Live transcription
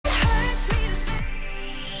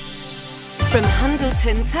From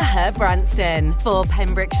Hundleton to Herbranston for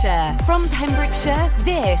Pembrokeshire. From Pembrokeshire,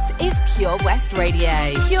 this is Pure West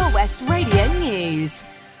Radio. Pure West Radio News.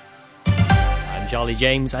 I'm Charlie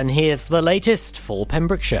James, and here's the latest for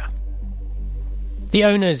Pembrokeshire. The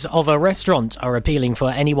owners of a restaurant are appealing for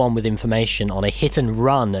anyone with information on a hit and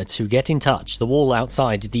run to get in touch. The wall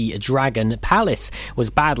outside the Dragon Palace was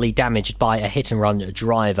badly damaged by a hit and run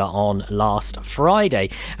driver on last Friday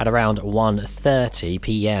at around 1:30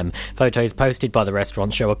 p.m. Photos posted by the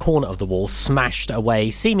restaurant show a corner of the wall smashed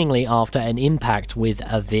away, seemingly after an impact with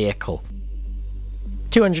a vehicle.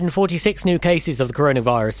 246 new cases of the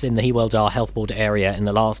coronavirus in the Hywel Dda Health Board area in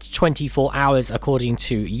the last 24 hours, according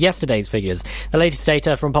to yesterday's figures. The latest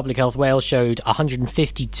data from Public Health Wales showed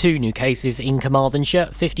 152 new cases in Carmarthenshire,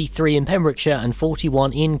 53 in Pembrokeshire and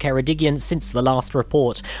 41 in Ceredigion since the last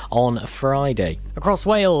report on Friday. Across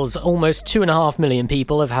Wales, almost 2.5 million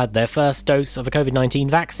people have had their first dose of a COVID-19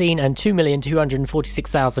 vaccine, and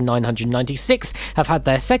 2,246,996 have had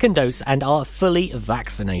their second dose and are fully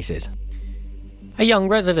vaccinated. A young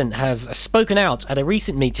resident has spoken out at a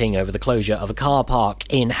recent meeting over the closure of a car park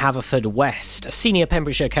in Haverfordwest. Senior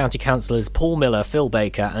Pembrokeshire County Councillors Paul Miller, Phil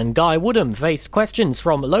Baker and Guy Woodham faced questions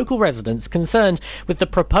from local residents concerned with the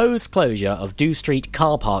proposed closure of Dew Street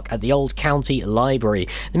car park at the Old County Library.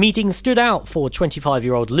 The meeting stood out for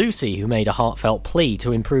 25-year-old Lucy, who made a heartfelt plea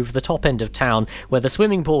to improve the top end of town where the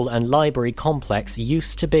swimming pool and library complex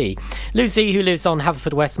used to be. Lucy, who lives on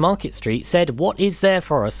Haverfordwest Market Street, said, "What is there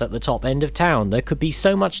for us at the top end of town? There could be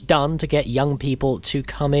so much done to get young people to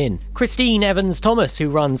come in." Christine Evans-Thomas, who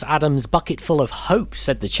runs Adam's Bucketful of Hope,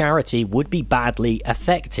 said the charity would be badly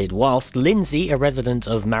affected, whilst Lindsay, a resident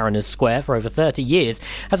of Mariners Square for over 30 years,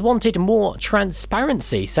 has wanted more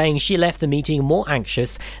transparency, saying she left the meeting more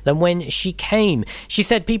anxious than when she came. She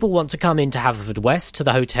said people want to come into Haverfordwest to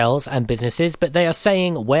the hotels and businesses, but they are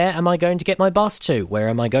saying, where am I going to get my bus to? Where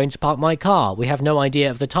am I going to park my car? We have no idea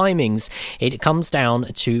of the timings. It comes down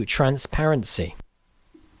to transparency.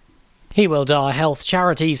 Hywel Dda Health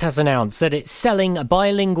Charities has announced that it's selling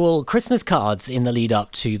bilingual Christmas cards in the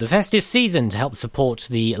lead-up to the festive season to help support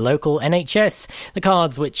the local NHS. The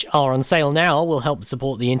cards, which are on sale now, will help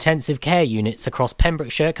support the intensive care units across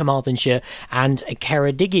Pembrokeshire, Carmarthenshire and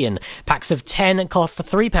Ceredigion. Packs of 10 cost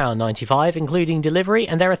 £3.95, including delivery,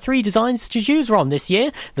 and there are 3 designs to choose from this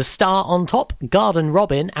year: the Star on Top, Garden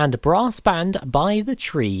Robin and Brass Band by the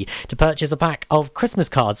Tree. To purchase a pack of Christmas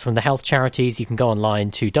cards from the health charities, you can go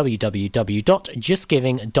online to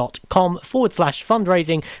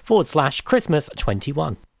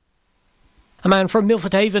www.justgiving.com/fundraising/Christmas21. A man from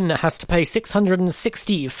Milford Haven has to pay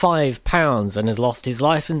 £665 and has lost his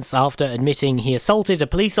licence after admitting he assaulted a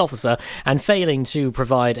police officer and failing to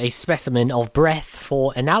provide a specimen of breath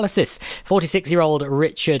for analysis. 46-year-old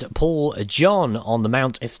Richard Paul John on the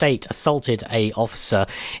Mount Estate assaulted an officer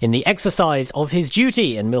in the exercise of his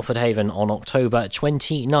duty in Milford Haven on October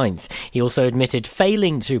 29th. He also admitted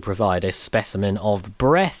failing to provide a specimen of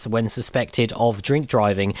breath when suspected of drink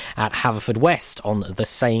driving at Haverfordwest on the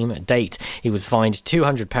same date. He was fined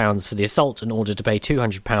 £200 for the assault and ordered to pay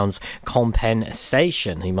 £200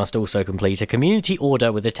 compensation. He must also complete a community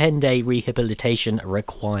order with a 10-day rehabilitation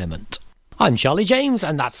requirement. I'm Charlie James,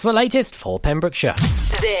 and that's the latest for Pembrokeshire.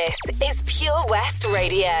 This is Pure West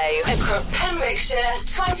Radio. Across Pembrokeshire,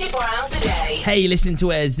 24 hours a day. Hey, listen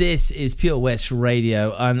to us. This is Pure West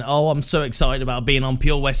Radio. And I'm so excited about being on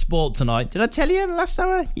Pure West Sport tonight. Did I tell you in the last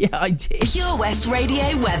hour? Yeah, I did. Pure West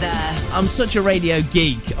Radio weather. I'm such a radio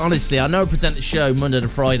geek. Honestly, I know I present the show Monday to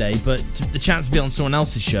Friday, but the chance to be on someone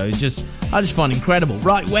else's show is I just find incredible.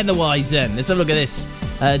 Right, weather-wise then, let's have a look at this.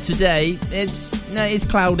 Today, it's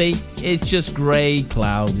cloudy. It's just grey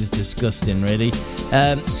clouds. It's disgusting, really.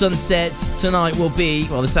 Sunset tonight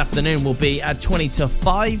this afternoon will be at 20 to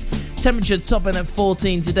 5. Temperature topping at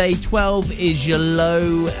 14 today. 12 is your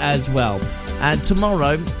low as well. And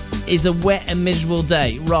tomorrow is a wet and miserable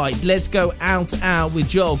day. Right, let's go out with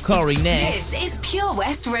Joel Corey next. This is Pure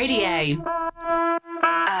West Radio.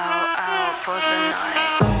 Out for the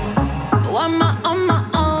night. On my own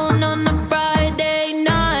on a Friday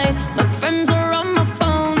night. My friends are on my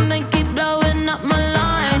phone, they keep blowing up my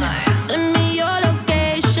line. Send me your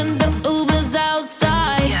location, the Uber's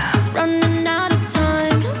outside. Running out of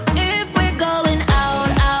time. If we're going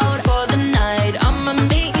out for the night, I'ma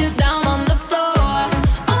meet you down on the floor.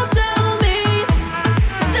 Oh, tell me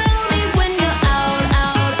when you're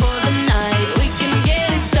out for the night. We can get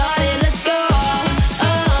it started, let's go.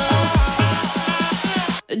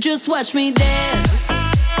 Just watch me dance.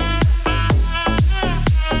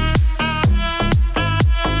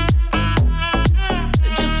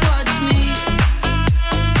 Just watch me.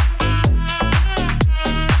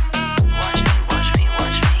 Watch me.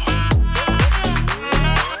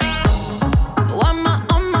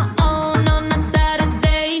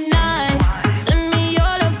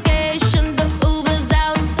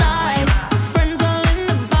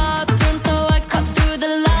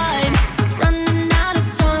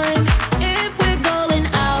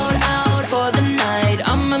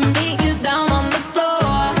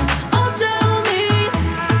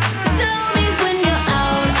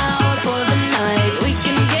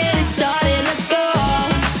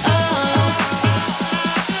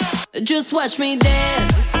 Just watch me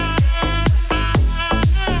dance.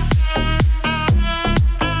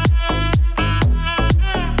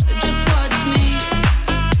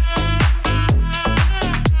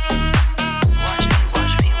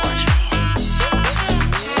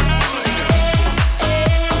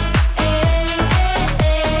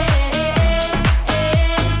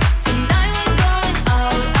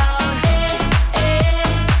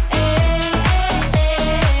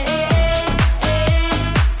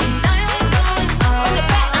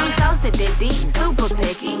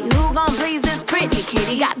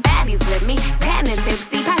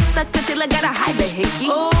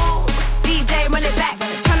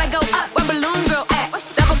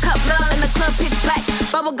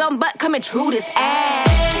 Bubblegum butt coming true this ass.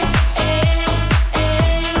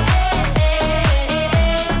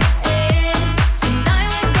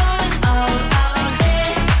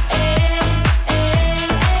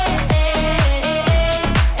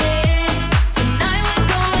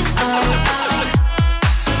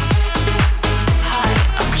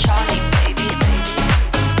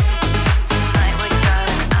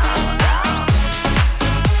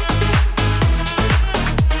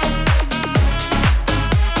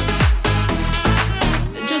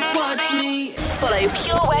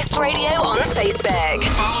 Facebook.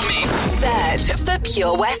 Follow me. Search for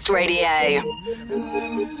Pure West Radio. Let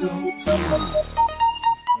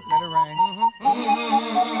it rain.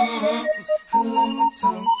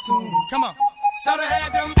 Come on. So they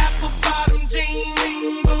had them apple bottom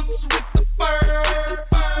jean boots with the fur.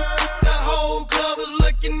 The whole club was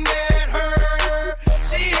looking at her.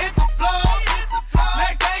 She hit the floor.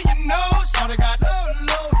 Next thing you know, shorty got low.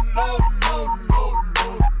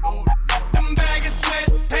 Them baggy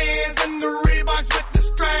sweatpants and the Reeboks with the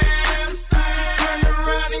straps. Turned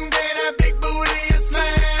around and gave that big booty a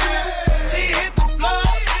slam. She hit the floor.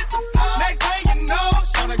 Next thing you know,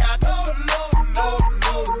 shorty got low.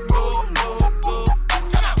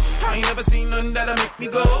 I ain't never seen nothing that'll make me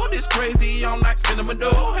go this crazy all night spinning my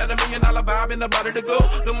dough. Had $1 million vibe in the body to go.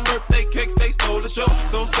 Them birthday cakes, they stole the show.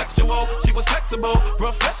 So sexual, she was flexible,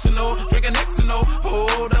 professional, drinking Xano.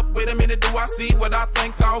 Hold up, wait a minute, do I see what I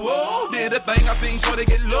think I will? Did a thing I seen, sure to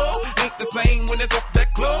get low. Ain't the same when it's up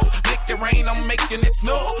that close. Make it rain, I'm making it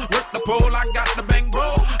snow. Work the pole, I got the bang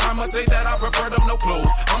bro. I must say that I prefer them no clothes.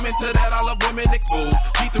 I'm into that, I love women exposed.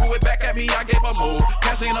 She threw it back at me, I gave her more.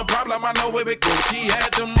 Cash ain't a problem, I know where it goes. She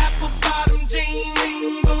had them apple bottom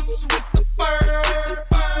jean boots with the fur.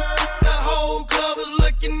 The whole club was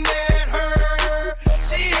looking at her.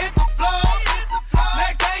 She hit the floor.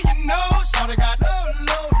 Next thing you know, shorty got low.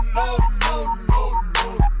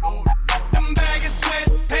 Them baggy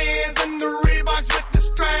sweatpants and the Reeboks with the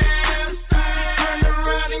straps. Turned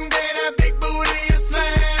around and gave that big booty a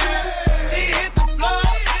slam. She hit the floor.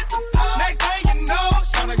 Next thing you know,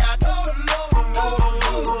 shorty got low.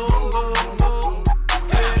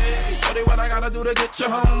 Shorty, what I gotta do to get you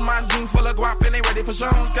home? My jeans full of guap and they ready for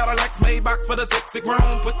shows. Got a Lex Maybach for the sexy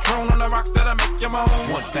grown. Patron on the rocks that'll make you moan.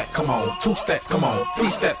 1 stack, come on. 2 stacks, come on. 3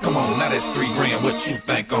 stacks, come on. Now that's $3 grand. What you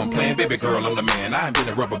think I'm playing? Baby girl, I'm the man. I ain't been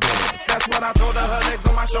a rubber band. That's what I told her. Her legs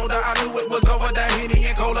on my shoulder. I knew it was over. That Henny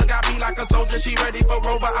and Cola got me like a soldier. She ready for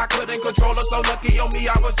Rover. I couldn't control her. So lucky on me,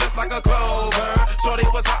 I was just like a clover. Shorty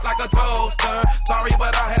was hot like a toaster. Sorry,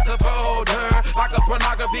 but I had to fold her. Like a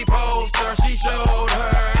pornography poster. She showed her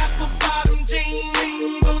apple bottom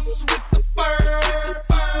jean boots with the fur.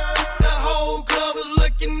 The whole club was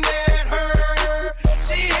looking at her.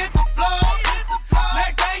 She hit the floor.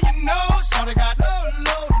 Next thing you know, shorty got low.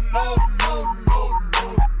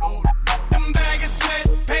 Them baggy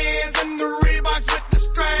sweatpants and the Reeboks with the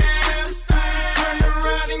straps. Turned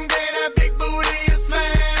around and gave that big booty a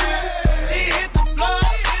slam. She hit the floor.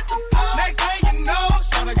 Next thing you know,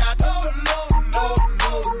 shorty got low.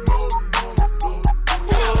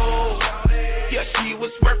 Yeah, she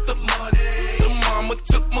was worth the money. The mama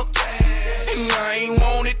took my cash, and I ain't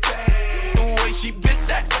want it back. The way she bit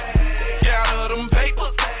that ass, got her them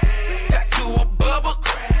papers, tattoo above her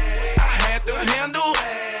crack. I had to handle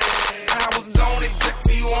that. I was on it,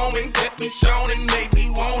 sexy woman, kept me shown and made me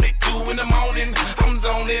want it. 2 in the morning, I'm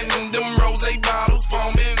zoning, and them rosé bottles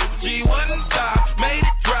foaming. She wouldn't stop, made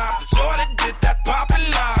it drop. Shorty did that poppin'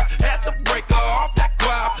 lock, had to break her off that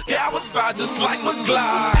guap. Yeah, I was fine just like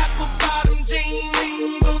McGlide. Apple bottom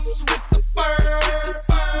jean boots with the fur.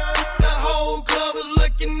 The whole club was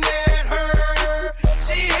looking at her.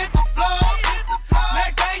 She hit the floor.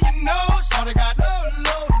 Next thing you know, shorty got low.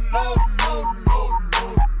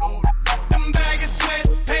 Them baggy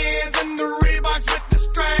sweatpants and the Reeboks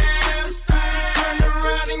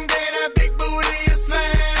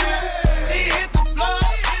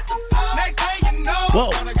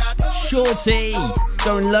Shorty. It's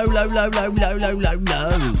going low, low, low, low, low, low, low,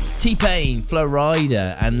 low. T-Pain, Flo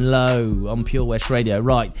Rida, and Low on Pure West Radio.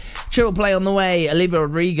 Right, Triple Play on the way. Olivia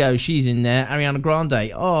Rodrigo, she's in there. Ariana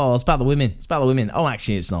Grande. Oh, it's about the women. It's about the women. Oh,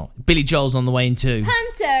 actually, it's not. Billy Joel's on the way in too.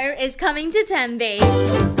 Panto is coming to Tenby.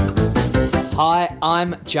 Hi,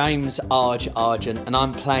 I'm James Argent, and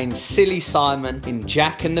I'm playing Silly Simon in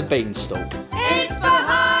Jack and the Beanstalk. It's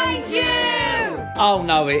behind you! Oh,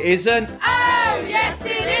 no, it isn't. Oh, yes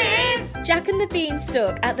it is! Jack and the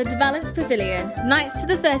Beanstalk at the De Valence Pavilion, nights to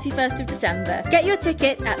the 31st of December. Get your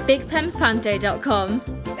tickets at bigpemspanto.com.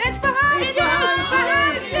 It's behind you!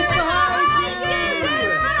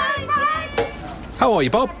 How are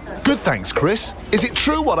you, Bob? Good, thanks, Chris. Is it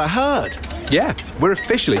true what I heard? Yeah, we're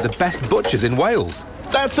officially the best butchers in Wales.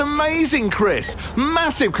 That's amazing, Chris.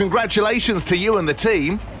 Massive congratulations to you and the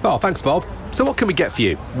team. Oh, thanks, Bob. So what can we get for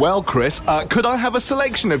you? Well, Chris, could I have a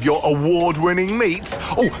selection of your award-winning meats?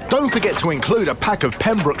 Oh, don't forget to include a pack of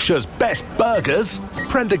Pembrokeshire's best burgers.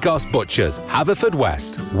 Prendergast Butchers,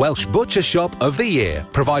 Haverfordwest, Welsh Butcher Shop of the Year,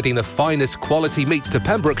 providing the finest quality meats to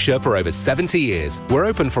Pembrokeshire for over 70 years. We're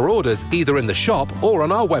open for orders either in the shop or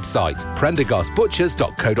on our website,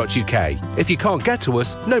 prendergastbutchers.co.uk. If you can't get to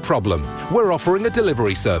us, no problem. We're offering a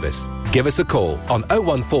delivery service. Give us a call on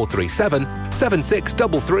 01437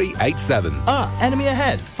 763387. Ah, enemy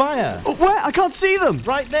ahead. Fire. Oh, where? I can't see them.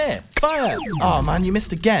 Right there. Fire. Oh, man, you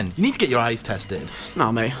missed again. You need to get your eyes tested.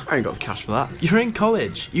 Nah, mate, I ain't got the cash for that. You're in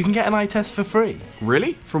college. You can get an eye test for free.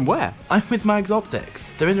 Really? From where? I'm with Mags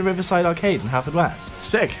Optics. They're in the Riverside Arcade in Haverfordwest.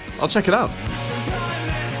 Sick. I'll check it out.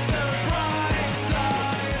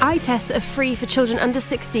 Eye tests are free for children under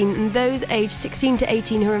 16 and those aged 16 to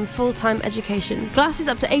 18 who are in full-time education. Glasses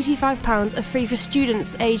up to £85 are free for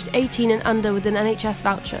students aged 18 and under with an NHS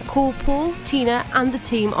voucher. Call Paul, Tina and the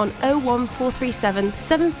team on 01437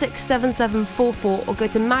 767744 or go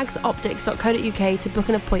to magsoptics.co.uk to book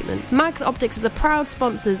an appointment. Mags Optics are the proud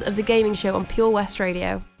sponsors of the gaming show on Pure West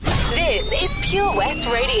Radio. This is Pure West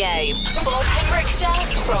Radio for Pembrokeshire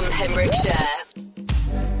from Pembrokeshire.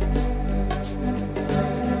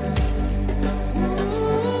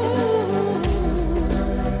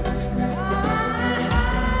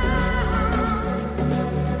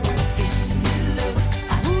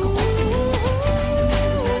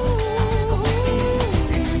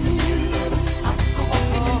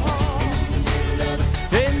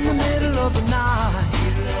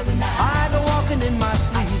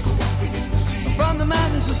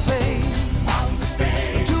 of fame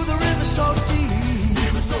to the river so deep.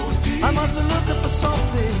 I must be looking for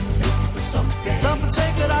something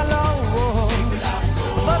sacred I lost.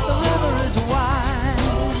 But the river is wide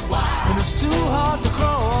and it's too hard to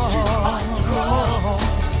cross.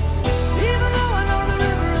 Even though I know the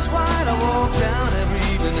river is wide, I walk down every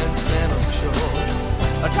evening and stand on the shore.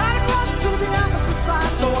 I try to cross to the opposite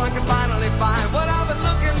side so I can finally find what I've been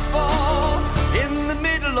looking for. In the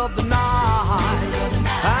middle of the night,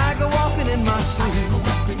 I go walking in my sleep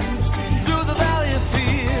through the valley of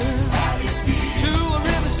fear to a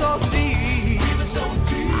river so deep.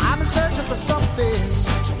 I'm in searching for something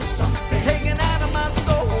taken out of my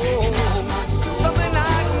soul, something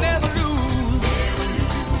I'd never lose,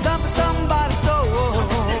 something somebody stole.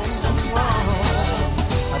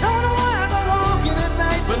 I don't know why I go walking at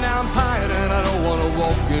night, but now I'm tired and I don't want to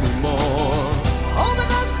walk anymore. Hope it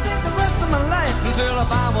doesn't take the rest of my life until I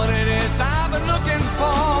find what it is I've been looking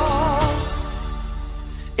for.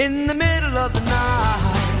 In the middle of the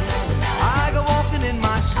night, I go walking in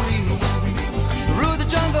my sleep through the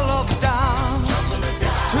jungle of doubt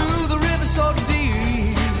to the river so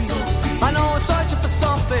deep. I know I'm searching for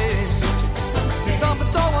something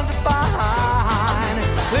so undefined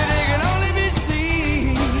that it can only be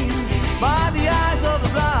seen by the eyes of the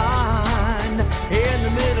blind. In the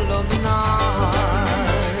middle of the night.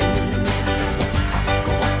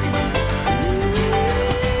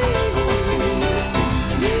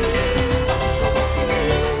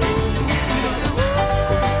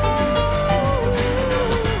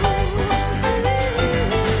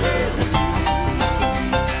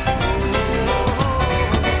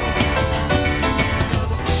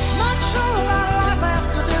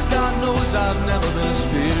 I've never been a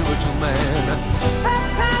spiritual man.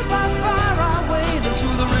 Baptized by fire, I wade into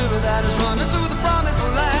the river that is running to the promised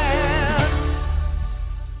land.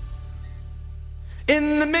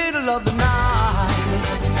 In the middle of the night,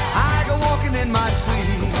 I go walking in my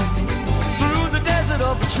sleep through the desert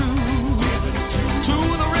of the truth to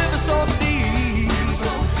the river so deep.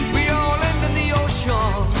 We all end in the ocean.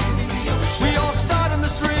 We all start in the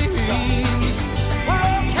streams. We're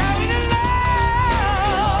all carried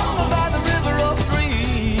along by the river of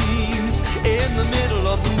dreams in the middle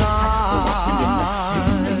of the night.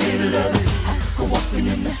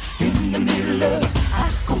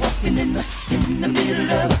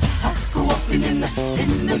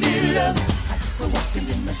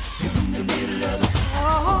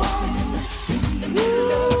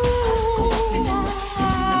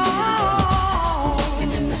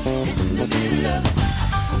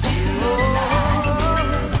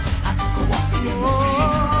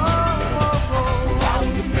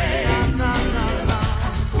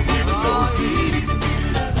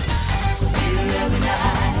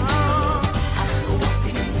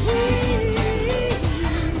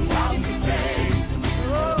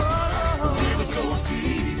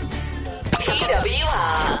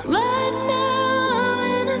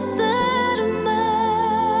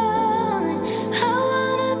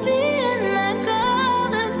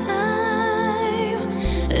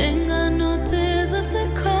 Ain't got no tears left to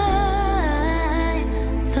cry.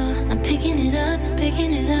 So I'm picking it up,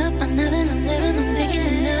 picking it up. I'm loving, I'm living, I'm picking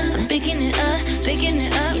it up. I'm picking it up, picking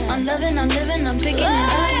it up. I'm loving, I'm living, I'm picking it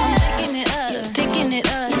up. I'm picking it up, picking it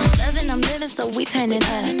up. I'm loving, I'm living, so we turn it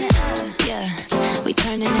up. Yeah, we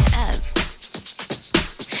turning it up.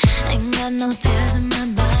 Ain't got no tears in my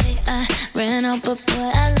body. I ran out, but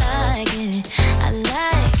boy, I like it. I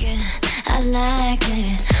like it, I like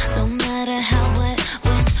it. Don't matter how, what,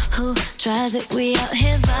 when, who tries it. We out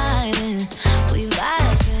here vibing. We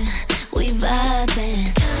vibing, we vibing.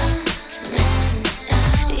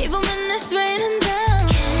 Even when it's raining down,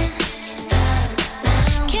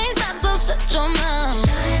 can't stop, so shut your mouth.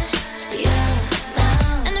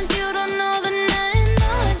 And if you don't know, then I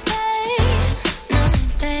know it,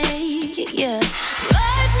 babe. Yeah.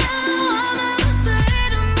 Right now I'm in a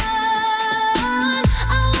state of mind.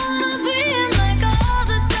 I wanna be in like all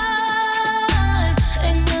the time.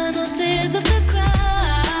 Ain't got no tears left to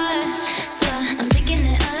cry. So I'm picking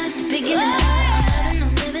it up, picking it up. I'm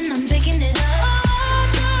living, I'm picking it up. I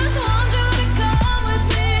just want you to come with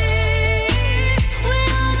me. We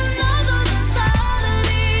on another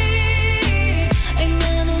mentality. Ain't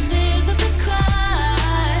got no tears left to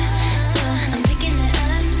cry. So I'm picking it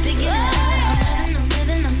up, picking it up. I'm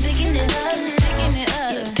living, I'm picking it up, picking it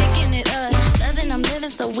up, picking it up. Loving, I'm living,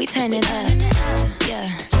 so we turn it up. Yeah,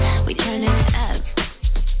 we turning it up.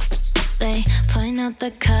 They point out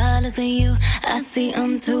the colors in you. I see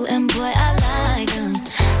them too, and boy, I like them.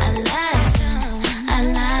 I like them, I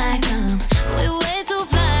like them. We way too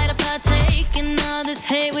fly to partake in all this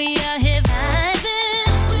hate. We out here vibing.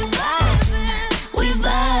 We vibing, we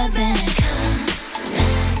vibing.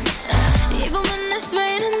 Even when it's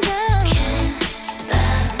raining down, can't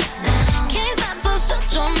stop, so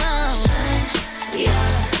shut your mouth.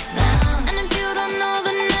 And if you don't know,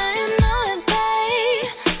 then I know it, babe.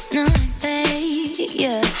 No, babe,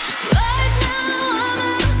 yeah. Right now I'm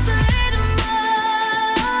in a state of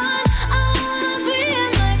mind. I wanna be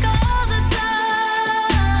in like all the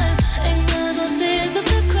time. Ain't got no tears left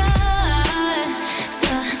to cry. So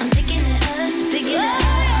I'm picking it up, picking it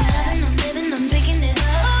up. I'm living, I'm picking it up. I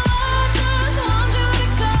just want you to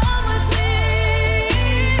come with me.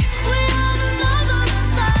 We on another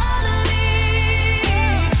mentality.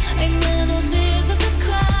 Ain't got no tears left to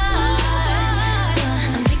cry. So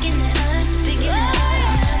I'm picking it up, picking it up.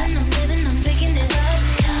 I'm living, I'm picking it up.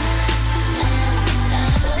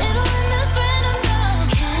 Even when it's raining down,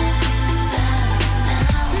 can't stop.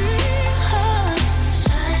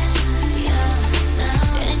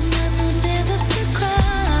 Ain't got no tears left to cry. I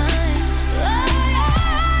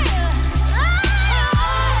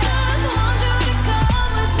just want you to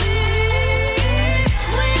come with me.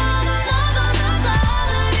 We on another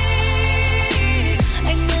mentality.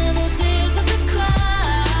 Ain't got no tears left to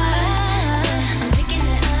cry. I'm picking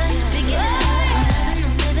it up, picking it up. I'm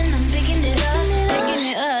living, I'm picking it up, picking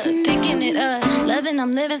it up, picking it up. Loving,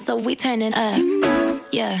 I'm living, so we turn it up.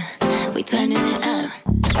 Yeah, we turning it up.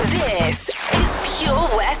 This is Pure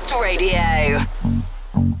West Radio.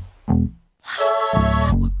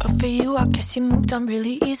 Good for you, I guess you moved on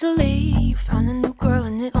really easily. You found a new girl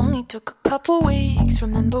and it only took a couple weeks.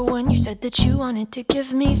 Remember when you said that you wanted to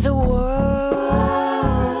give me the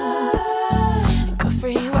world? And good for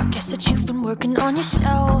you, I guess that you've been working on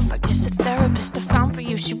yourself. I guess the therapist I found for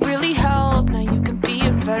you, she really helped. Now you can be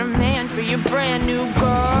a better man for your brand new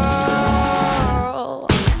girl.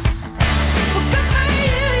 Well, good for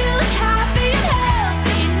you, you look happy and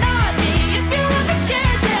healthy, not me. If you ever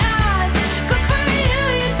cared to ask, good for you,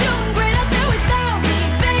 you're doing great out there without me,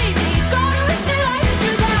 baby. God, I wish that I could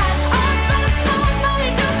do that. I lost my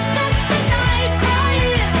mind, I've spent the night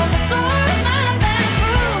crying on the floor of my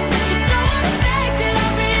bedroom. But you're so unaffected, I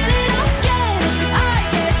really don't get it. I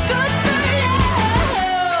guess good for you.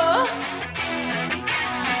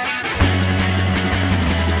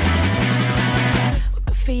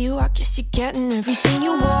 Good for you, I guess you're getting everything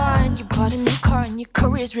you want. You bought a new car and your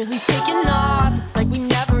career's really taking off. It's like we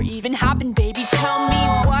never even happened, baby. Tell me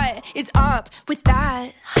what is up with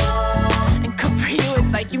that. And good for you,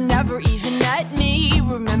 it's like you never even met me.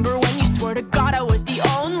 Remember when you swore to God I was the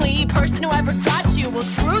only person who ever got you? Well,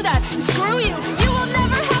 screw that and screw you. You will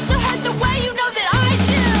never have to hurt the way you know that I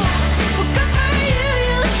do. Well, good for you,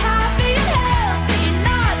 you look happy and healthy,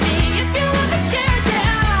 not me. If you ever cared to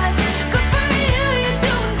ask, good for you, you're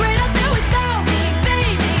doing great out there without me,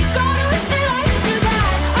 baby. God, I wish that I could do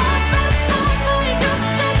that. I lost my mind, I've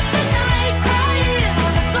spent the night crying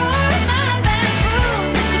on the floor of my bedroom.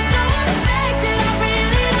 But you're so unaffected, I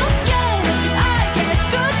really don't get it. I guess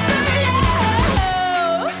good for you.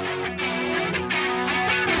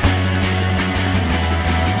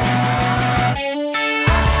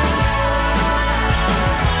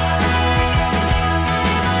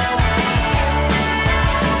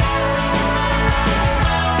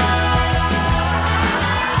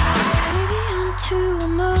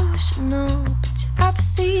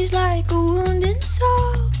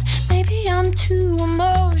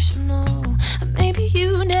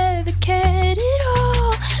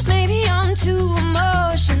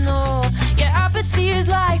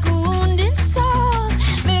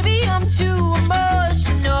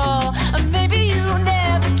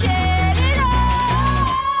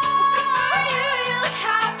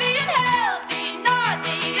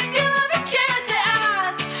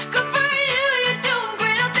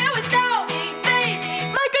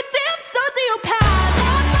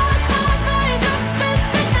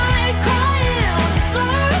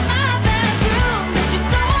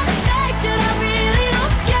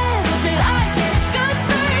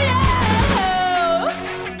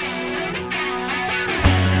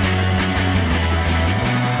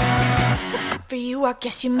 I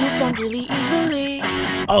guess you moved on really easily.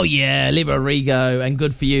 Oh yeah, Olivia Rodrigo and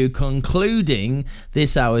Good For You concluding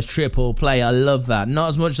this hour's triple play. I love that. Not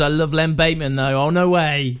as much as I love Len Bateman though. Oh, no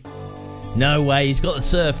way. No way, he's got the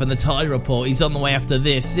surf and the tide report. He's on the way after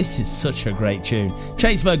this. This is such a great tune.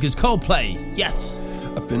 Chainsmokers, Coldplay, yes.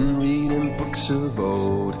 I've been reading books of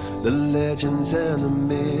old, the legends and the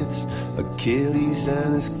myths, Achilles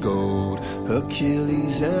and his gold,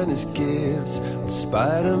 Hercules and his gifts, and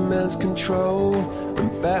Spider-Man's control,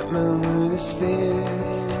 and Batman with his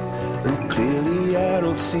fist. And clearly I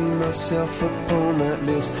don't see myself upon that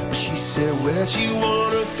list. But she said, where'd you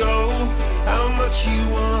wanna go? How much you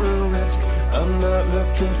wanna risk? I'm not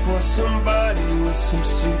looking for somebody with some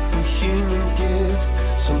superhuman gifts,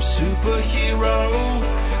 some superhero,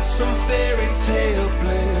 some fairy tale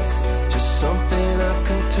bliss. Just something I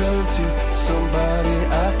can turn to, somebody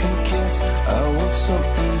I can kiss. I want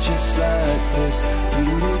something just like this.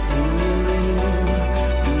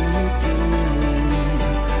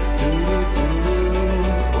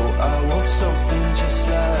 Oh, I want something just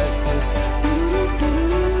like this.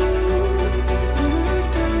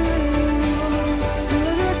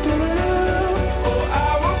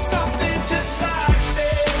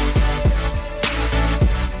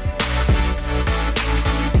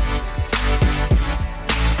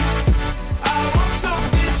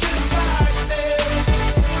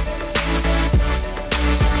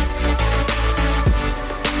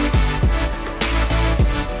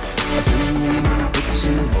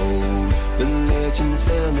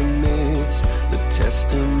 And the myths, the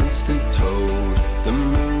testaments they told, the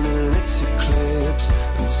moon and its eclipse,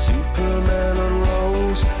 and Superman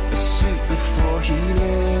unrolls the suit before he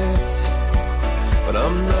lived. But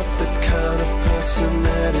I'm not the kind of person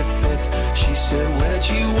that it fits. She said, where'd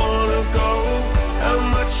you wanna go? How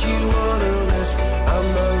much you wanna risk? I'm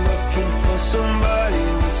not looking for somebody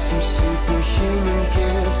with some superhuman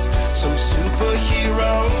gifts, some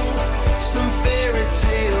superhero, some fairy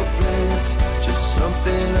tale bliss. Just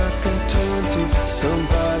something I can turn to,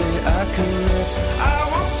 somebody I can miss. I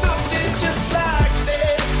want something just like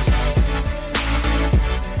this.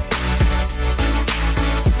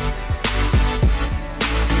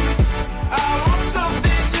 I want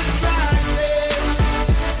something just like this.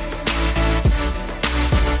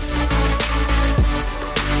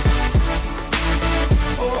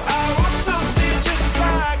 Oh, I want something just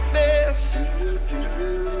like this.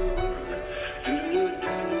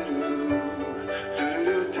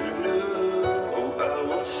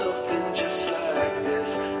 Something just like this.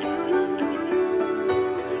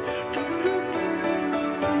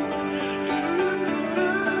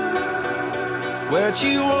 Where'd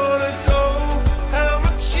you wanna go? How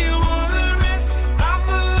much you wanna risk? I'm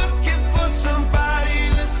not looking for somebody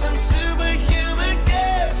with some superhuman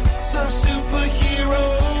gifts, some superhero,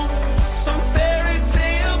 some fairy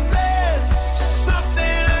tale bliss. Just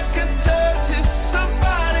something I can turn to,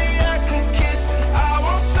 somebody I can kiss. I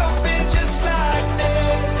want something just like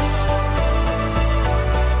this.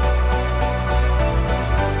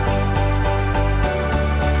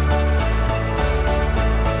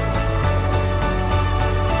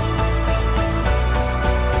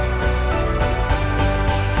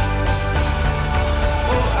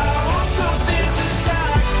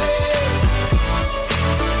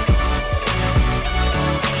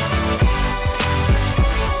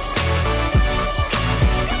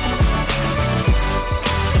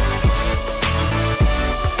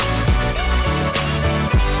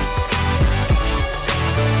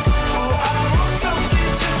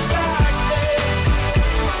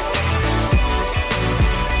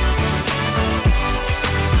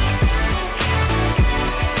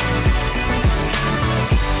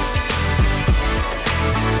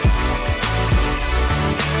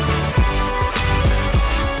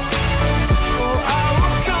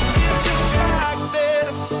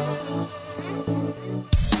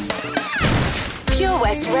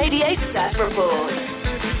 Radio Surf Report.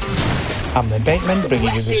 I'm Len Bateman,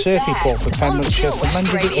 bringing you the surf report for Pembrokeshire for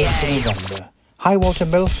Monday the 8th of November. High water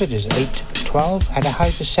Milford is 8.12 at a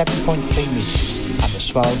height of 7.3 metres, and the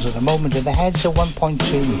swells at the moment of the heads are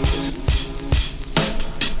 1.2 metres.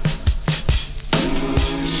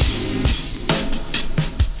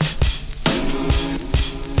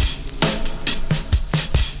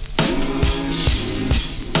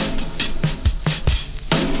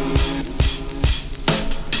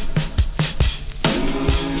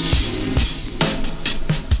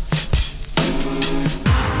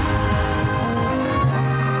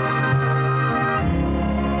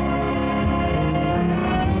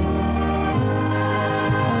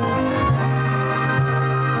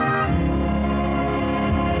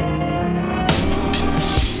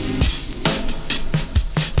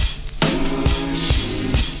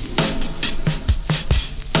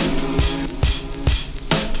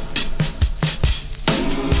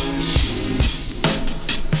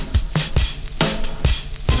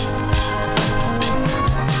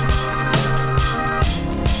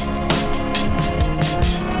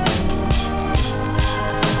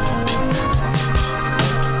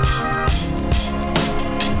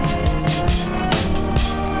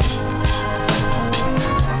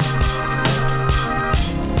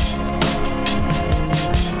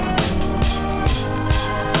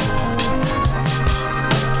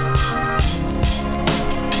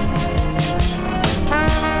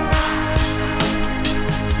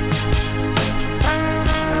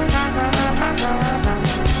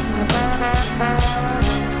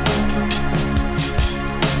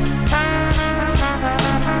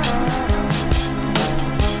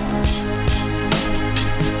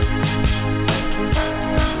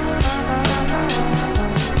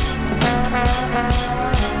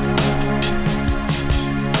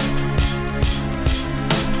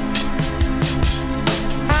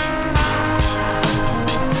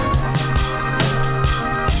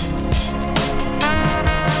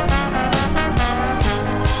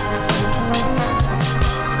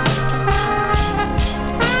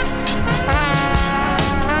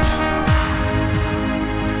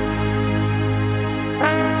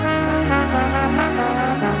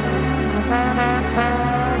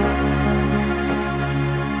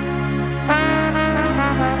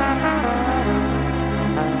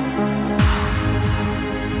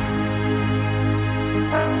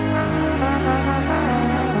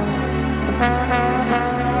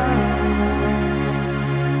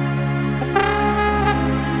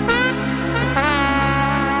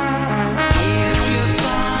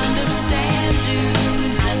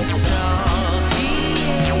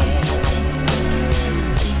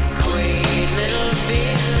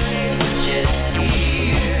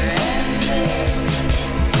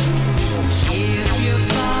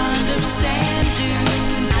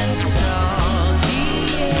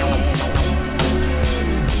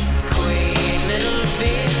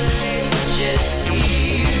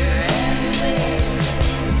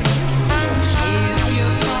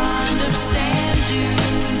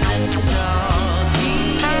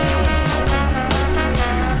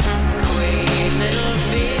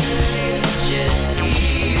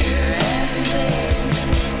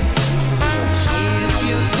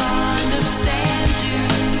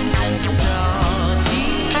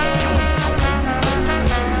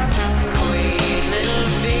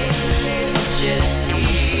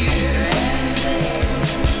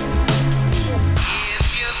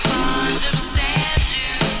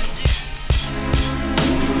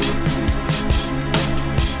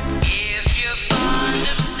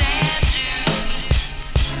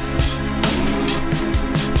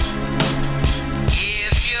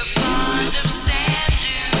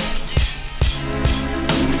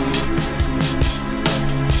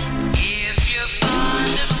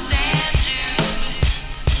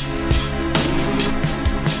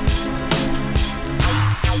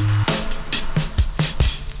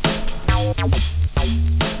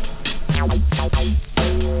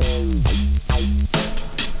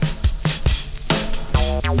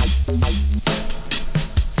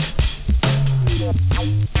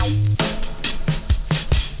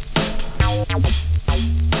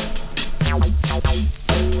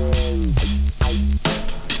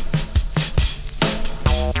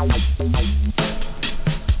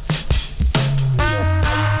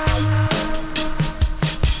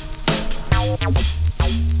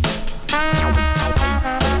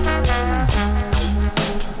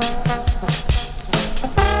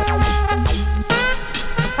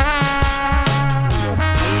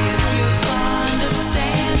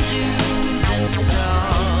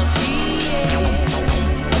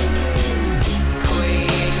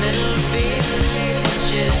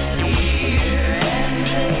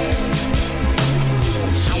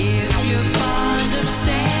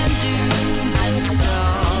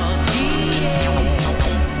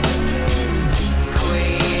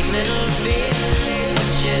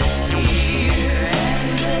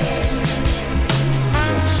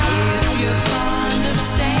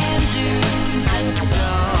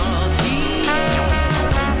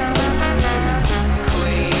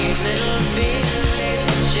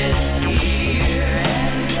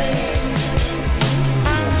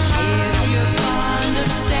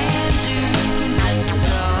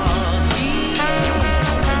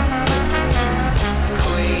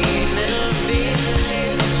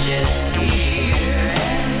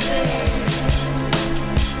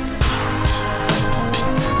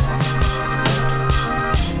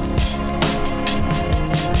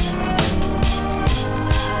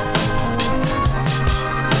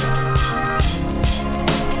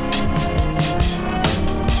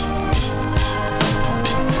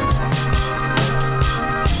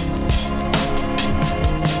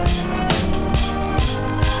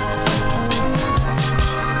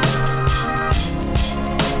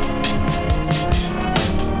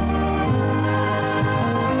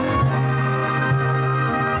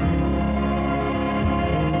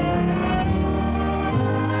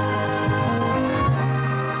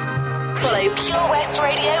 West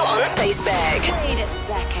Radio on Facebook. Wait a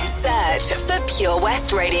second. Search for Pure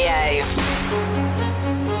West Radio.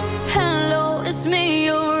 Hello, it's me,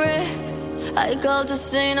 your ex. I called to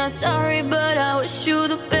say not sorry, but I wish you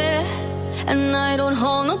the best. And I don't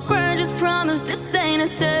hold no grudges, promise this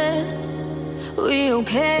ain't a test. We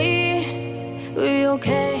okay, we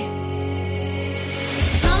okay.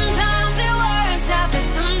 Sometimes it works out, but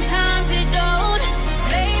sometimes it don't.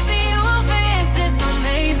 Maybe we'll fix this, or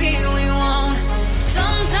maybe we won't.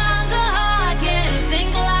 Sometimes a heart can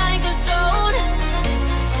sink like a stone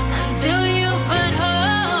until you find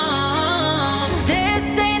home.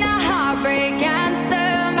 This ain't a heartbreak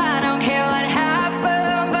anthem. I don't care what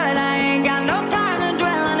happened, but I ain't got no time to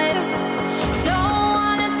dwell on it. Don't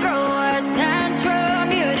wanna throw a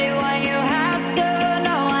tantrum. You did what you had to.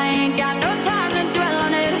 No, I ain't got no time to dwell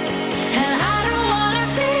on it. And I don't wanna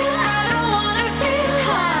feel hollow.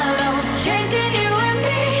 Chasing you and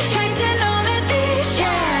me, chasing all of these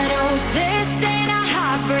shadows. This ain't a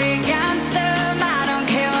heartbreak anthem. I don't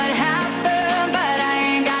care what happened, but I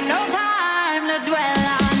ain't got no time to dwell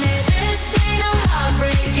on it. This ain't a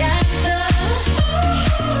heartbreak anthem.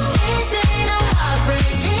 This ain't a heartbreak.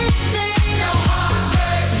 This ain't no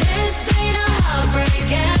heartbreak. This ain't a heartbreak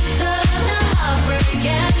anthem. A heartbreak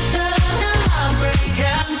anthem. A heartbreak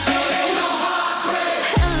anthem.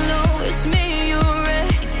 Hello, it's me, your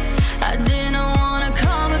ex. I didn't wanna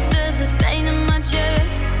call, but there's this pain in my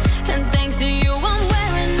chest. And thanks to you, I'm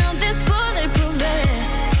wearing out this bulletproof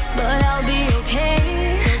vest. But I'll be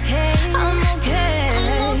okay. I'm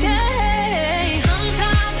okay.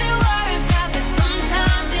 Sometimes it works out, but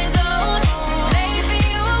sometimes it don't. Maybe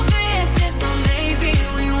we'll fix this, or maybe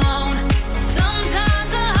we won't.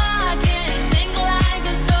 Sometimes a heart can sink like a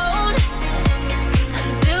stone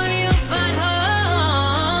until you find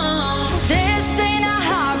home. This ain't a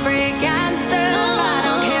heartbreak anthem. I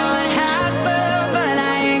don't care what happened, but I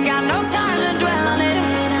ain't got no time to dwell on it.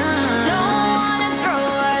 Don't wanna throw a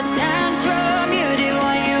tantrum. You did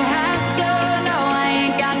what you had to. No, I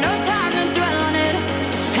ain't got no time to dwell on it.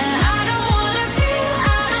 And I don't wanna feel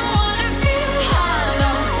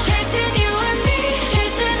hollow. Chasing you and me,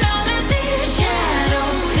 chasing all of these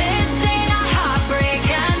shadows. This ain't a heartbreak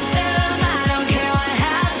anthem. I don't care what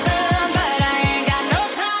happened, but I ain't got no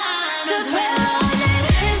time to dwell on it.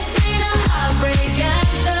 This ain't a heartbreak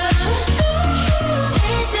anthem.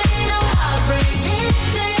 This ain't no heartbreak. This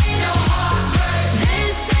ain't no heartbreak.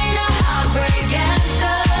 This ain't a heartbreak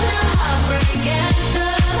anthem. A heartbreak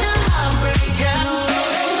anthem. A heartbreak anthem.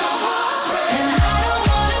 And I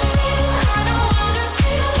don't wanna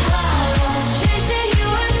feel hollow. Chasing you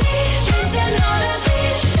and me, chasing all of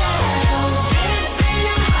these shadows. This ain't a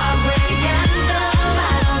heartbreak anthem. I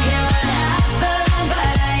don't care what happened,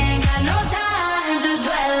 but I ain't got no time to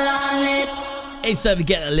dwell on it. It's time to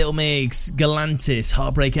get a little mix. Galantis,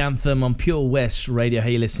 Heartbreak Anthem on Pure West Radio. How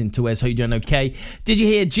you listening to Wes? How you doing? Okay. Did you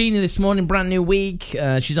hear Gina this morning? Brand new week.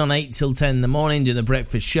 She's on 8 till 10 in the morning doing the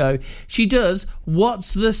breakfast show. She does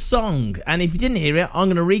What's the Song? And if you didn't hear it,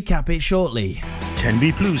 I'm going to recap it shortly.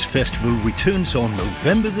 Tenby Blues Festival returns on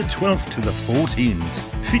November the 12th to the 14th,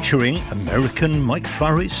 featuring American Mike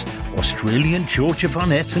Farris, Australian Georgia Van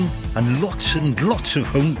Etten, and lots of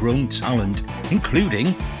homegrown talent,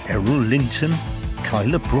 including Errol Linton,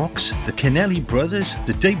 Kyla Brox, the Kennelly Brothers,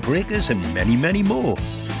 the Daybreakers, and many, many more.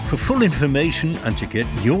 For full information and to get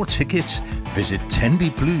your tickets, visit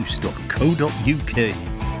tenbyblues.co.uk.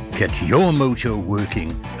 Get your mojo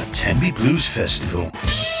working at Tenby Blues Festival.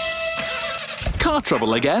 Car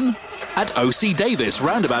trouble again? At OC Davis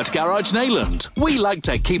Roundabout Garage Neyland, we like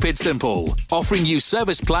to keep it simple, offering you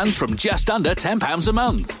service plans from just under £10 a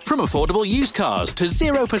month, from affordable used cars to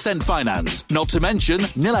 0% finance, not to mention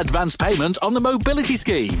nil advance payment on the mobility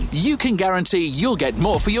scheme. You can guarantee you'll get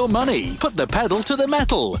more for your money. Put the pedal to the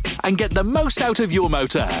metal and get the most out of your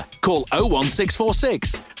motor. Call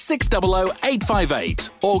 01646 600 858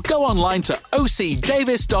 or go online to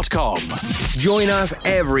ocdavis.com. Join us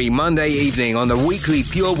every Monday evening on the weekly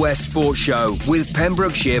Pure West Sports Show with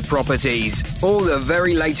Pembrokeshire Properties. All the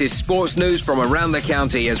very latest sports news from around the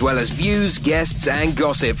county, as well as views, guests and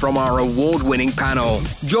gossip from our award-winning panel.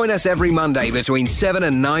 Join us every Monday between 7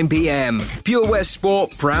 and 9 p.m. Pure West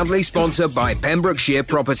Sport, proudly sponsored by Pembrokeshire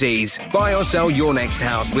Properties. Buy or sell your next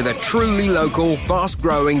house with a truly local,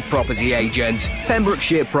 fast-growing property agent.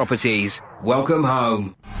 Pembrokeshire Properties. Welcome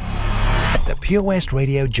home. The Pure West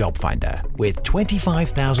Radio Job Finder, with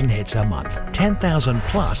 25,000 hits a month, 10,000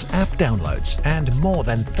 plus app downloads, and more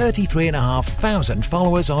than 33,500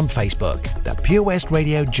 followers on Facebook. The Pure West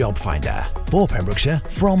Radio Job Finder, for Pembrokeshire,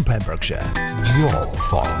 from Pembrokeshire. Job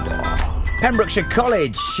Finder. Pembrokeshire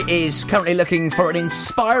College is currently looking for an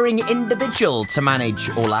inspiring individual to manage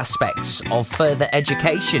all aspects of further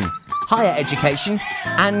education, higher education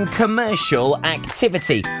and commercial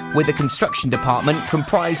activity, with the construction department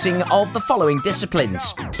comprising of the following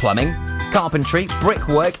disciplines: plumbing, carpentry,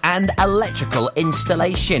 brickwork and electrical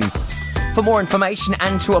installation. For more information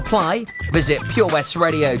and to apply, visit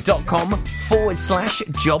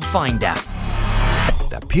purewestradio.com/job finder.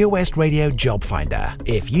 The Pure West Radio Job Finder.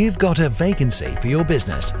 If you've got a vacancy for your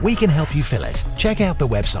business, we can help you fill it. Check out the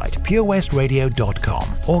website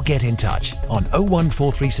purewestradio.com or get in touch on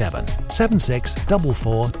 01437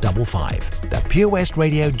 764455. The Pure West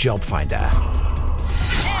Radio Job Finder. Download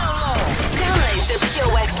the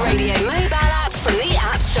Pure West Radio mobile app from the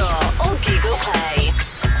App Store or Google Play.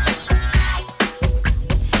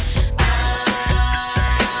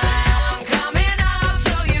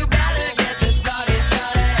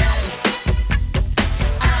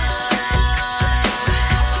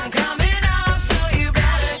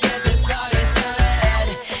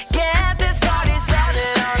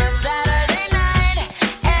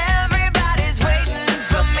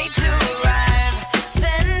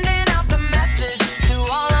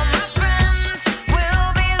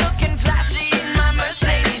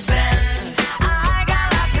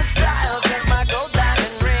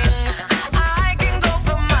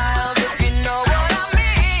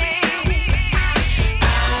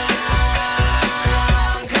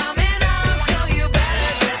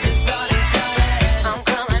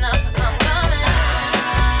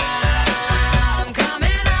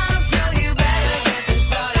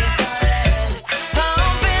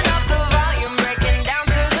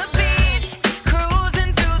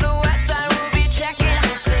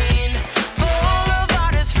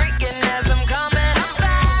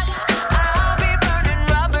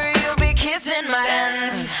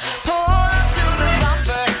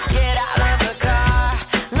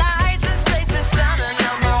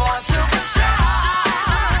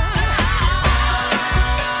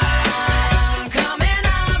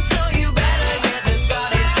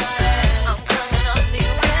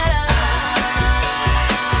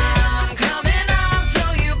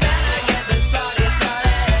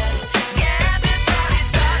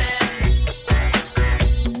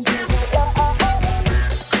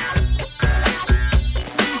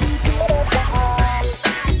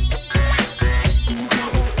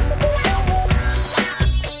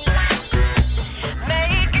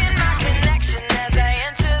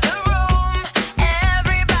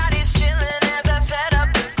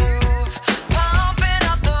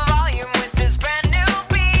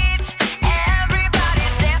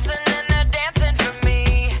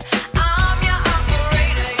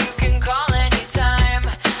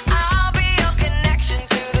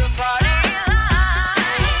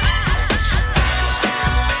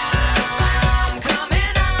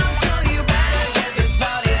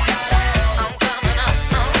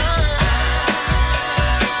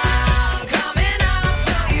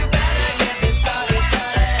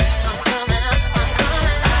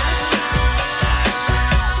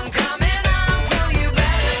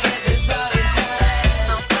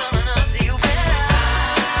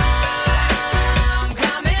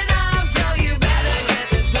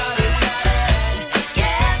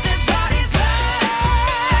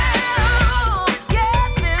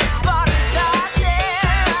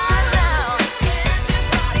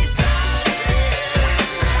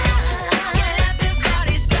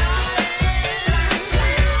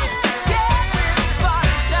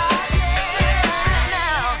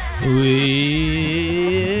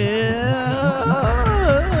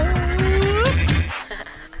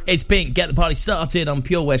 It's Pink, Get the Party Started on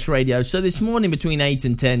Pure West Radio. So this morning between 8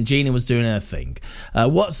 and 10, Gina was doing her thing.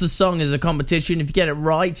 What's the Song is a competition. If you get it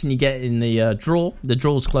right and you get in the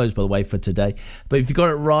draw's closed, by the way, for today. But if you got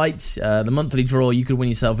it right, the monthly draw, you could win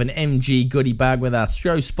yourself an MG goodie bag with our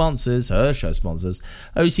show sponsors,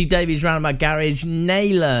 OC Davies Roundabout Garage,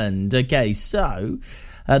 Neyland. Okay, so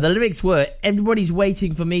the lyrics were, everybody's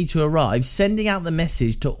waiting for me to arrive, sending out the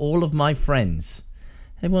message to all of my friends.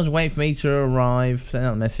 Everyone's waiting for me to arrive, send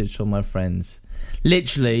out a message to all my friends.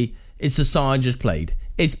 Literally, it's the song I just played.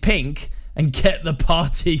 It's Pink and Get the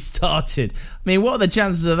Party Started. I mean, what are the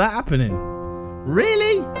chances of that happening?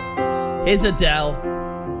 Really? Here's Adele.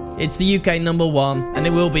 It's the UK #1, and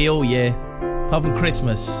it will be all year. Apart from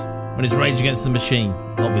Christmas, when it's Rage Against the Machine,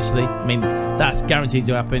 obviously. I mean, that's guaranteed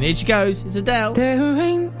to happen. Here she goes. It's Adele. There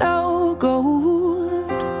ain't no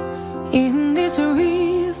gold in this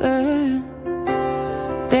river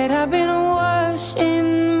that I've been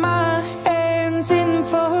washing my hands in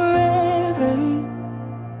forever.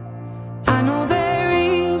 I know there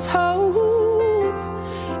is hope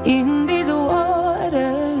in this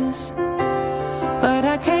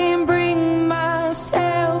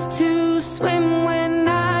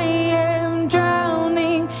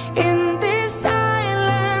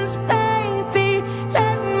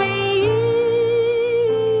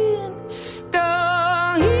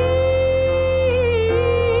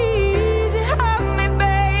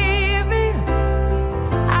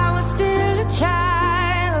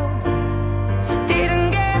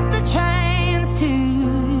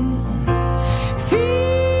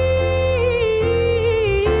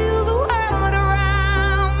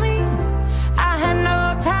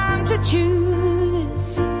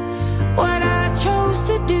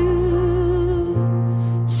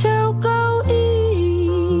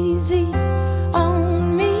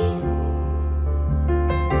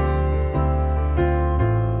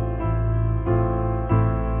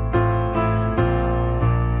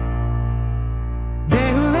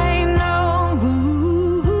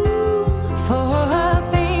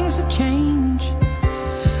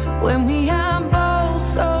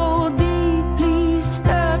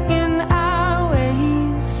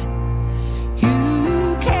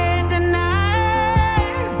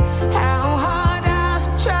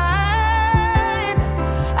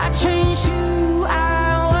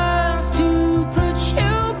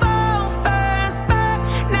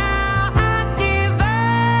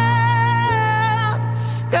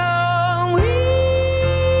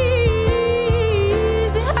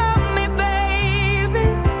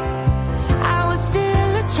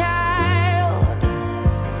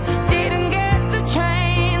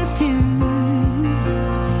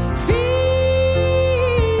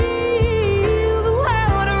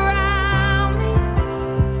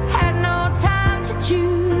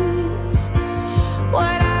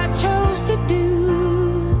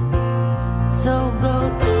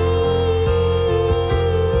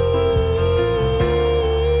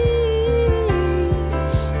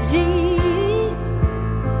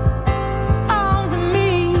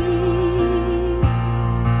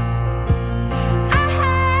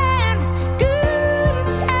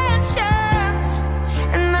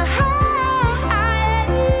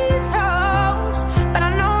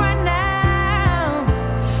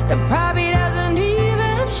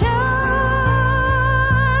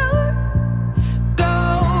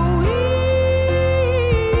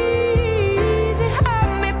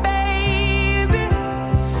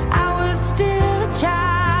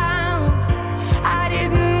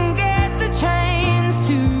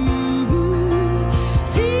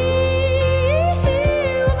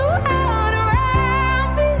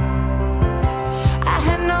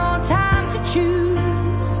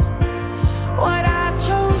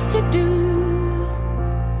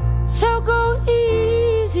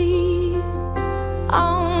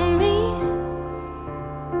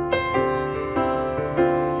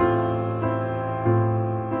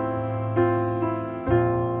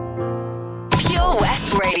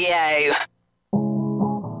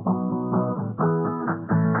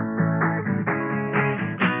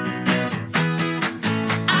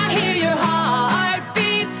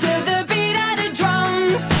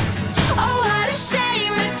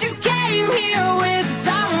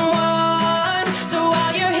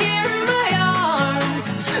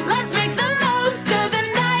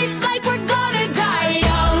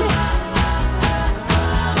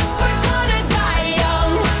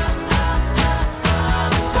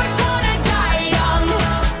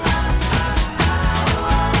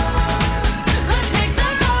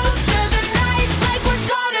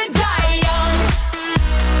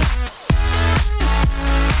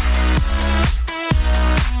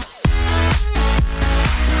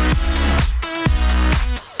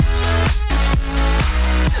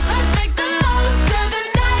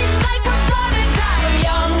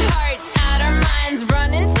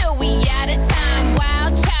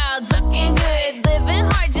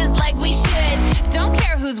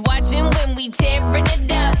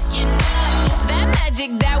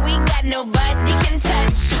magic that we got nobody can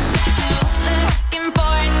touch. Looking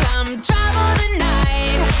for some trouble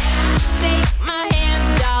tonight. Take my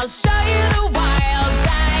hand, I'll show you the wild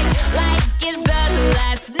side. Like it's the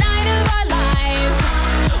last night of our lives.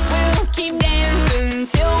 We'll keep dancing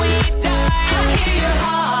till we die. I hear your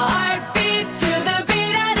heartbeat to the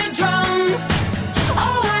beat of the drums.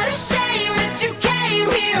 Oh, what a shame that you came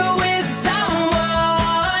here with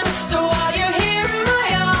someone. So while you're here in my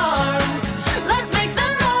arms, let's make the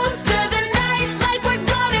most of the night like we're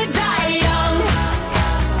gonna die young.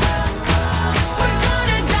 We're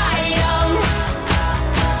gonna die young.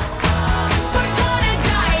 We're gonna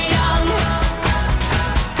die young.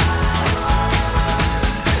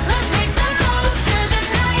 Let's make the most of the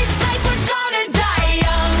night like we're gonna die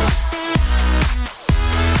young.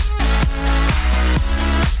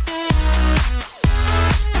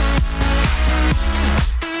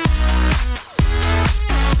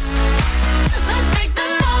 Let's make the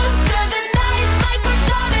most of the night like we're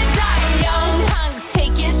gonna die young. Punks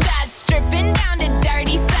taking shots, stripping down to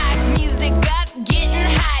dirty socks. Music up, getting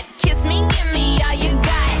hot. Kiss me, give me all you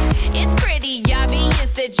got. It's pretty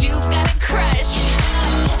obvious that you got a crush.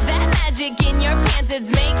 That magic in your pants,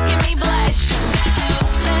 it's making me blush.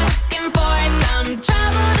 Looking for some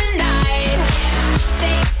trouble tonight.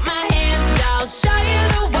 Take my hand, I'll show you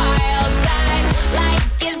the wild side. Like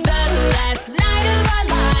it's the last night of our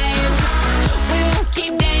lives. We'll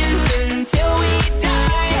keep dancing till we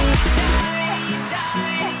die.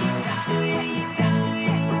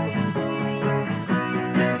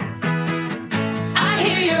 I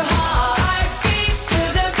hear your heartbeat to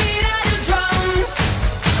the beat of the drums.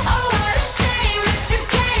 Oh, what a shame that you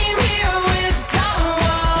came here with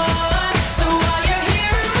someone. So while you're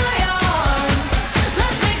here in my arms,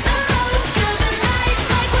 let's make the most of the night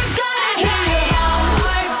like we're gonna die. I hear your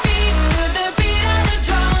heartbeat to the beat of the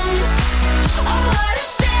drums. Oh, what a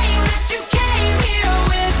shame that you came here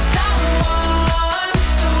with someone.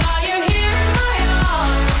 So while you're here in my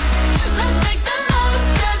arms, let's make the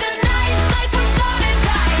most of the night like we're gonna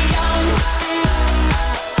die young.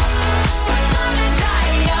 We're gonna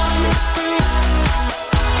die young.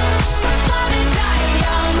 We're gonna die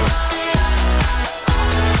young.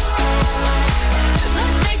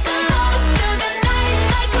 Let's make the most of the night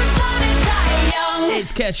like we're gonna die young.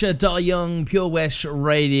 It's Kesha, Die Young, Pure West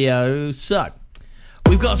Radio. So,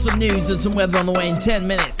 we've got some news and some weather on the way in 10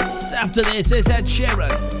 minutes. After this, it's Ed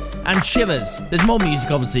Sheeran and Shivers. There's more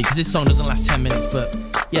music, obviously, because this song doesn't last 10 minutes, but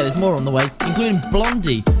yeah, there's more on the way, including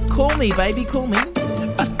Blondie. Call me, baby, call me.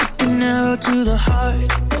 An arrow to the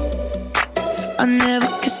heart. I never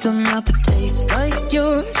kissed a mouth that tastes like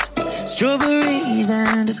yours. Strawberries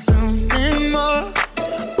and something more.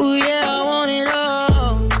 Ooh yeah, I want it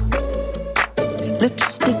all.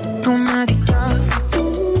 Lipstick on my guitar.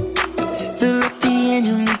 Fill up the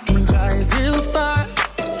engine, we can drive real far.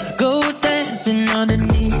 Go dancing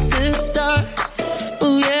underneath the stars.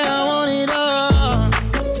 Ooh yeah, I want it all.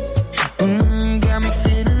 Got me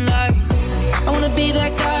feeling like I wanna be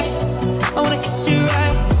that guy. I wanna kiss your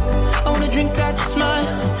eyes. I wanna drink that smile.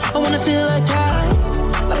 I wanna feel like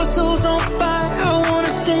like my soul's on fire. I wanna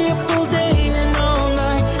stay up all day and all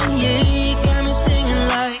night. Yeah, you got me singing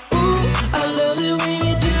like, ooh, I love it when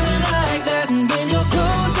you do it like that. And when you're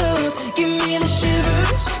close up, give me the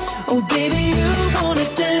shivers. Oh baby, you wanna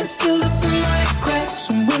dance till the sunlight cracks.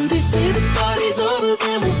 And when they say the party's over,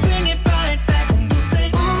 then we'll bring it right back. And we'll say,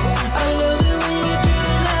 ooh, I love it when you do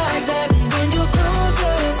it like that. And when you're close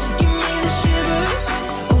up, give me the shivers.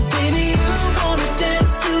 Oh baby, you wanna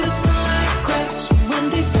dance till the sunlight cracks. And when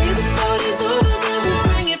they say the party's over, then we'll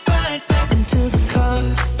bring it right back into the car.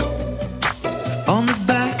 On the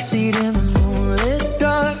backseat in the moonlit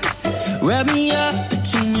dark. Wrap me up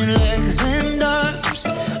between your legs and arms.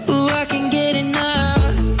 Ooh, I can get enough.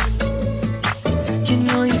 You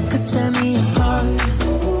know you could tear me apart.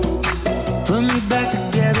 Put me back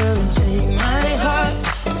together and take my heart.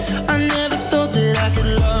 I never thought that I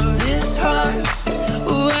could love this hard.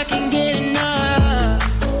 Ooh, I can get enough.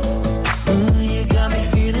 Ooh, you got me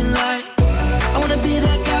feeling like I wanna be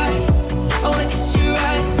that guy. I wanna kiss your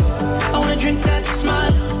eyes. I wanna drink that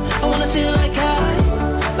smile. I wanna feel like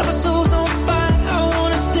like my soul's on fire. I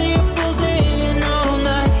wanna stay up all day and all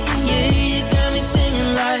night. Yeah, you got me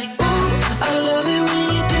singing like, ooh, I love it when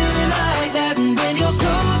you do it like that. And when you're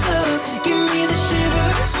close up, give me the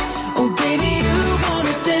shivers. Oh baby, you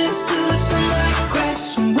wanna dance till the sunlight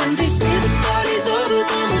cracks. And when they say the party's over,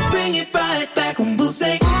 then we'll bring it right back. And we'll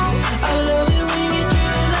say, ooh, I love it when you do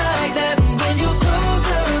it like that. And when you're close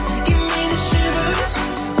up, give me the shivers.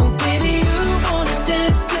 Oh baby, you wanna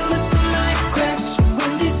dance till the sunlight cracks. And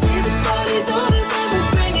when they say the party's over, then we'll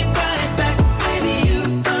bring it right back. Baby, you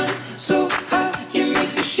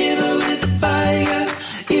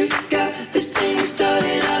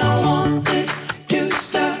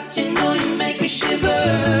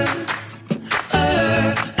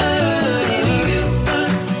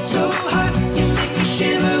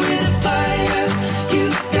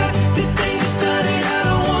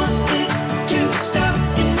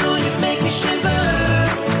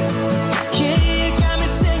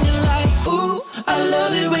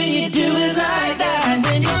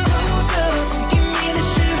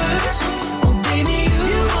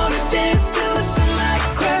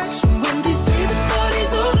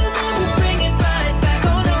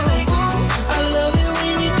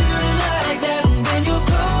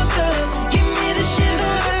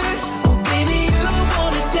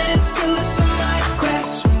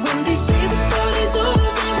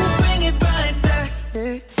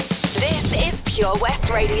West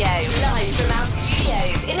Radio, live from our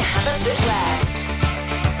studios in Haverford.